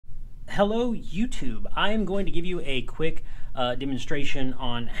Hello YouTube. I am going to give you a quick demonstration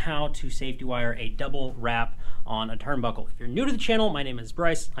on how to safety wire a double wrap on a turnbuckle. If you're new to the channel, my name is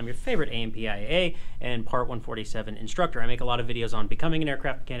Bryce. I'm your favorite AMPIAA and Part 147 instructor. I make a lot of videos on becoming an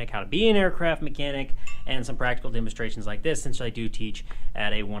aircraft mechanic, how to be an aircraft mechanic, and some practical demonstrations like this, since I do teach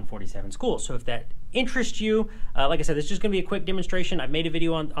at a 147 school. So if that interests you, like I said, this is just going to be a quick demonstration. I've made a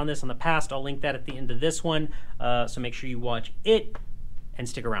video on this in the past. I'll link that at the end of this one, so make sure you watch it and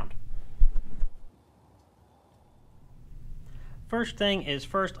stick around. First thing is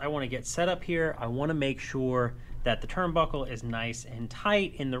first, I want to get set up here. I want to make sure that the turnbuckle is nice and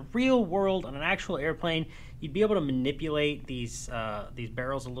tight. In the real world, on an actual airplane, you'd be able to manipulate these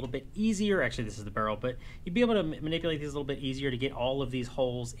barrels a little bit easier. Actually, this is the barrel, but you'd be able to manipulate these a little bit easier to get all of these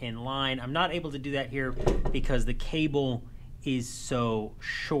holes in line. I'm not able to do that here because the cable is so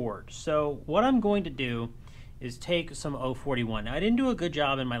short. So what I'm going to do is take some 041. Now, I didn't do a good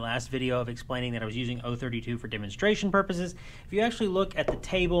job in my last video of explaining that I was using 032 for demonstration purposes. If you actually look at the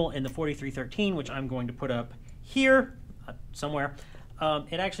table in the 4313, which I'm going to put up here somewhere,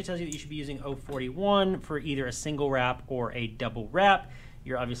 it actually tells you that you should be using 041 for either a single wrap or a double wrap.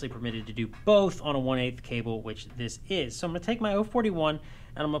 You're obviously permitted to do both on a 1/8 cable, which this is. So I'm gonna take my 041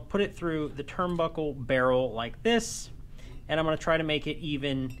 and I'm gonna put it through the turnbuckle barrel like this, and I'm gonna try to make it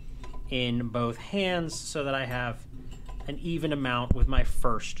even in both hands so that I have an even amount with my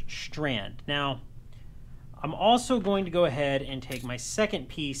first strand. Now, I'm also going to go ahead and take my second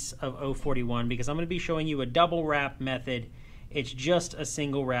piece of 041 because I'm going to be showing you a double wrap method. It's just a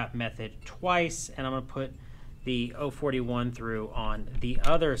single wrap method twice, and I'm going to put the 041 through on the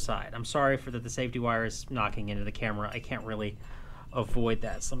other side. I'm sorry for that the safety wire is knocking into the camera. I can't really avoid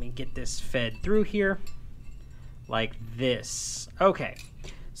that. So let me get this fed through here like this. Okay.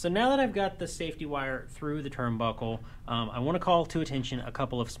 So now that I've got the safety wire through the turnbuckle, I want to call to attention a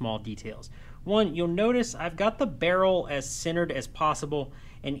couple of small details. One, you'll notice I've got the barrel as centered as possible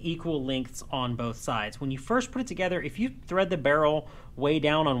and equal lengths on both sides. When you first put it together, if you thread the barrel way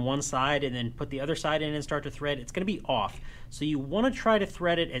down on one side and then put the other side in and start to thread, it's going to be off. So you want to try to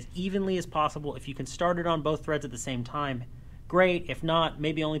thread it as evenly as possible. If you can start it on both threads at the same time, great. If not,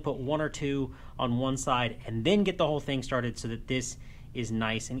 maybe only put one or two on one side and then get the whole thing started so that this is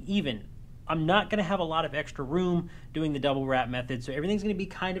nice and even. I'm not going to have a lot of extra room doing the double wrap method, so everything's going to be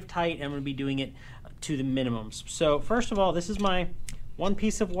kind of tight, and I'm going to be doing it to the minimums. So first of all, this is my one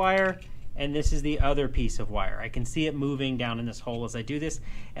piece of wire, and this is the other piece of wire. I can see it moving down in this hole as I do this,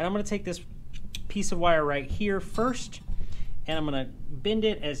 and I'm going to take this piece of wire right here first, and I'm going to bend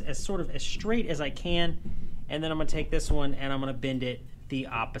it as sort of as straight as I can, and then I'm going to take this one and I'm going to bend it the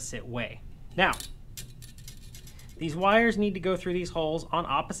opposite way. Now, these wires need to go through these holes on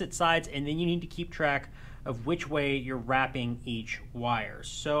opposite sides, and then you need to keep track of which way you're wrapping each wire.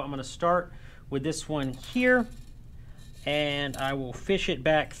 So I'm going to start with this one here, and I will fish it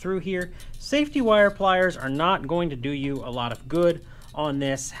back through here. Safety wire pliers are not going to do you a lot of good on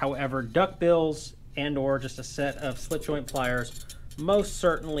this. However, duckbills and or just a set of slip joint pliers most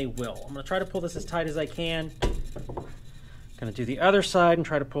certainly will. I'm going to try to pull this as tight as I can. Going to do the other side and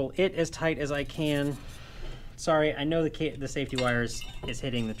try to pull it as tight as I can. Sorry, I know the safety wire is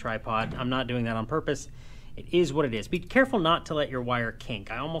hitting the tripod. I'm not doing that on purpose. It is what it is. Be careful not to let your wire kink.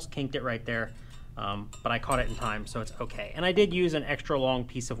 I almost kinked it right there, but I caught it in time, so it's okay. And I did use an extra long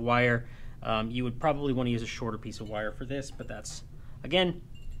piece of wire. You would probably want to use a shorter piece of wire for this, but that's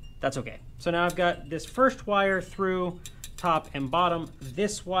okay. So now I've got this first wire through top and bottom.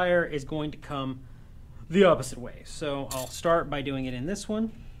 This wire is going to come the opposite way. So I'll start by doing it in this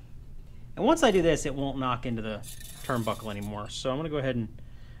one. And once I do this, it won't knock into the turnbuckle anymore. So I'm going to go ahead and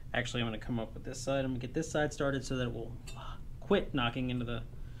actually I'm going to come up with this side. I'm going to get this side started so that it will quit knocking into the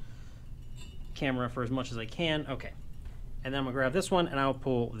camera for as much as I can. Okay. And then I'm going to grab this one and I'll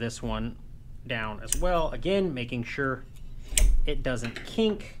pull this one down as well. Again, making sure it doesn't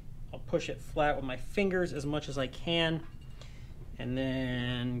kink. I'll push it flat with my fingers as much as I can. And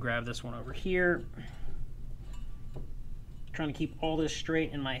then grab this one over here. Trying to keep all this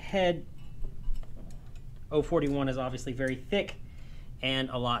straight in my head. 041 is obviously very thick and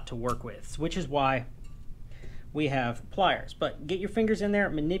a lot to work with, which is why we have pliers. But get your fingers in there,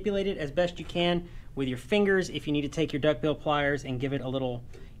 manipulate it as best you can with your fingers. If you need to take your duckbill pliers and give it a little,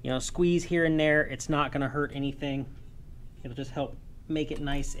 squeeze here and there, it's not going to hurt anything. It'll just help make it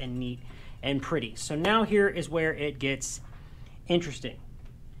nice and neat and pretty. So now here is where it gets interesting.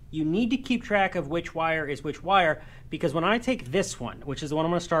 You need to keep track of which wire is which wire, because when I take this one, which is the one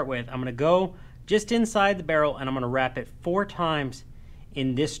I'm going to start with, I'm going to go just inside the barrel and I'm going to wrap it 4 times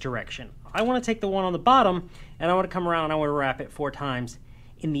in this direction. I want to take the one on the bottom and I want to come around and I want to wrap it 4 times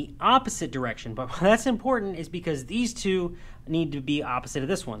in the opposite direction. But that's important is because these two need to be opposite of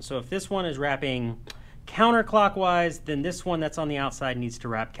this one. So if this one is wrapping counterclockwise, then this one that's on the outside needs to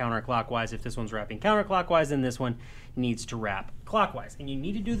wrap counterclockwise. If this one's wrapping counterclockwise, then this one needs to wrap clockwise. And you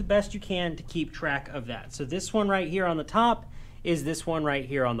need to do the best you can to keep track of that. So this one right here on the top is this one right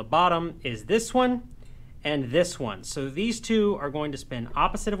here on the bottom is this one and this one. So these two are going to spin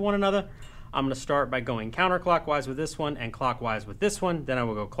opposite of one another. I'm going to start by going counterclockwise with this one and clockwise with this one. Then I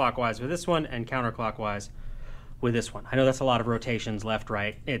will go clockwise with this one and counterclockwise with this one. I know that's a lot of rotations left,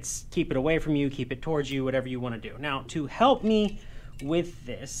 right. It's keep it away from you, keep it towards you, whatever you want to do. Now, to help me with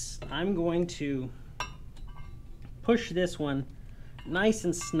this, I'm going to push this one nice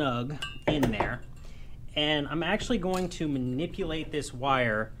and snug in there. And I'm actually going to manipulate this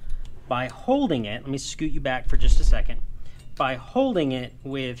wire by holding it. Let me scoot you back for just a second. By holding it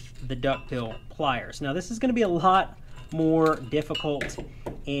with the duckbill pliers. Now, this is going to be a lot more difficult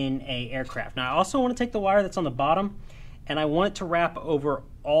in a aircraft. Now, I also want to take the wire that's on the bottom and I want it to wrap over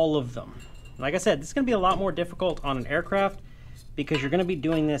all of them. Like I said, this is going to be a lot more difficult on an aircraft because you're going to be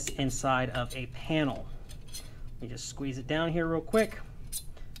doing this inside of a panel. Let me just squeeze it down here real quick.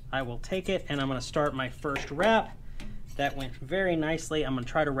 I will take it and I'm going to start my first wrap. That went very nicely. I'm going to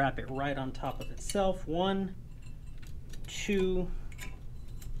try to wrap it right on top of itself. 1, 2,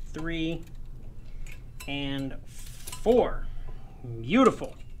 3, and 4.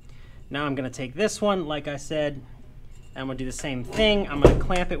 Beautiful. Now I'm going to take this one, like I said, I'm going to do the same thing. I'm going to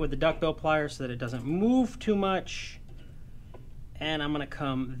clamp it with the duckbill pliers so that it doesn't move too much. And I'm going to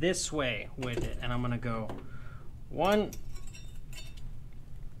come this way with it. And I'm going to go 1,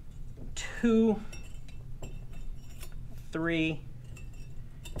 2, 3,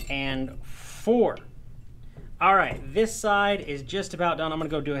 and 4. All right, this side is just about done. I'm going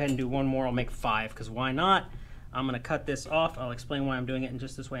to go ahead and do one more. I'll make 5 because why not? I'm going to cut this off. I'll explain why I'm doing it in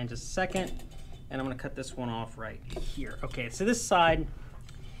just this way in just a second. And I'm going to cut this one off right here. Okay, so this side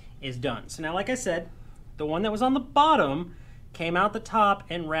is done. So now, like I said, the one that was on the bottom came out the top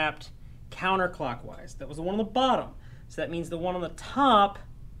and wrapped counterclockwise. That was the one on the bottom. So that means the one on the top,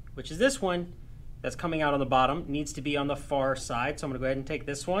 which is this one, that's coming out on the bottom, needs to be on the far side. So I'm going to go ahead and take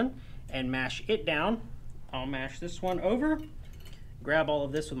this one and mash it down. I'll mash this one over, grab all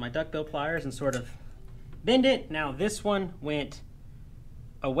of this with my duckbill pliers and sort of bend it. Now this one went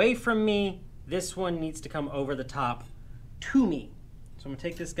away from me. This one needs to come over the top to me. So I'm going to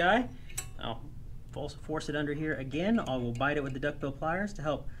take this guy. I'll force it under here again. I will bite it with the duckbill pliers to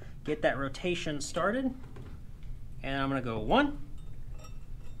help get that rotation started. And I'm going to go 1,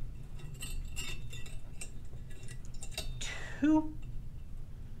 2,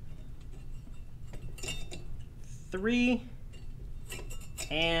 3,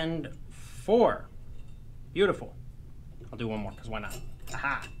 and 4. Beautiful. I'll do one more because why not?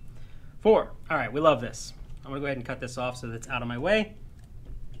 Aha. 4. All right, we love this. I'm going to go ahead and cut this off so that it's out of my way.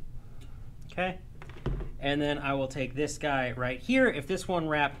 Okay. And then I will take this guy right here. If this one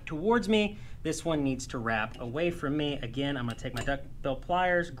wrapped towards me, this one needs to wrap away from me. Again, I'm going to take my duckbill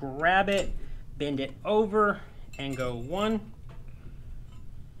pliers, grab it, bend it over, and go 1,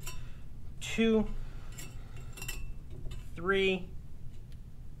 2, 3,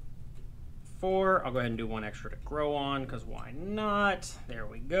 4. I'll go ahead and do one extra to grow on because why not? There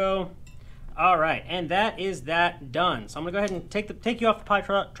we go. All right, and that is that done. So I'm gonna go ahead and take you off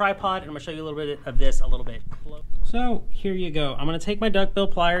the tripod, and I'm gonna show you a little bit of this a little bit close. So here you go. I'm gonna take my duckbill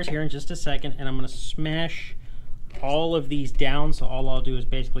pliers here in just a second, and I'm gonna smash all of these down. So all I'll do is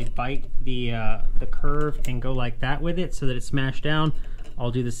basically bite the curve and go like that with it so that it's smashed down.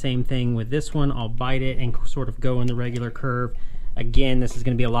 I'll do the same thing with this one. I'll bite it and sort of go in the regular curve. Again, this is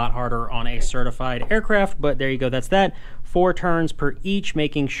going to be a lot harder on a certified aircraft, but there you go. That's that. 4 turns per each,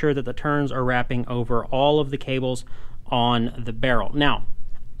 making sure that the turns are wrapping over all of the cables on the barrel. Now,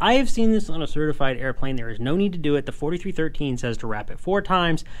 I have seen this on a certified airplane. There is no need to do it. The 4313 says to wrap it 4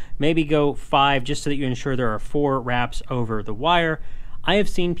 times, maybe go 5 just so that you ensure there are 4 wraps over the wire. I have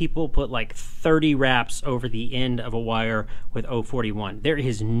seen people put like 30 wraps over the end of a wire with 041. There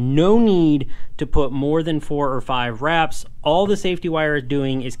is no need to put more than 4 or 5 wraps. All the safety wire is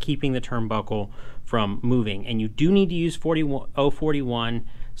doing is keeping the turnbuckle from moving. And you do need to use 041,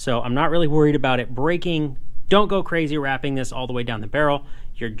 so I'm not really worried about it breaking. Don't go crazy wrapping this all the way down the barrel.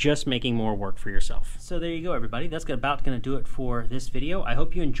 You're just making more work for yourself. So there you go, everybody. That's about going to do it for this video. I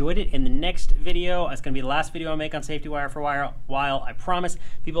hope you enjoyed it. In the next video, it's going to be the last video I make on safety wire for a while, I promise.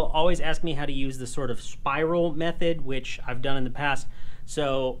 People always ask me how to use the sort of spiral method, which I've done in the past.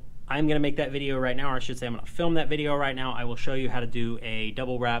 So I'm going to make that video right now, or I should say I'm going to film that video right now. I will show you how to do a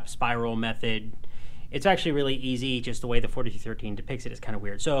double wrap spiral method It's actually really easy, just the way the 4313 depicts it is kind of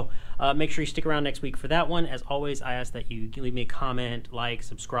weird. So make sure you stick around next week for that one. As always, I ask that you leave me a comment, like,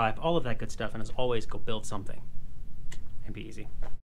 subscribe, all of that good stuff. And as always, go build something and be easy.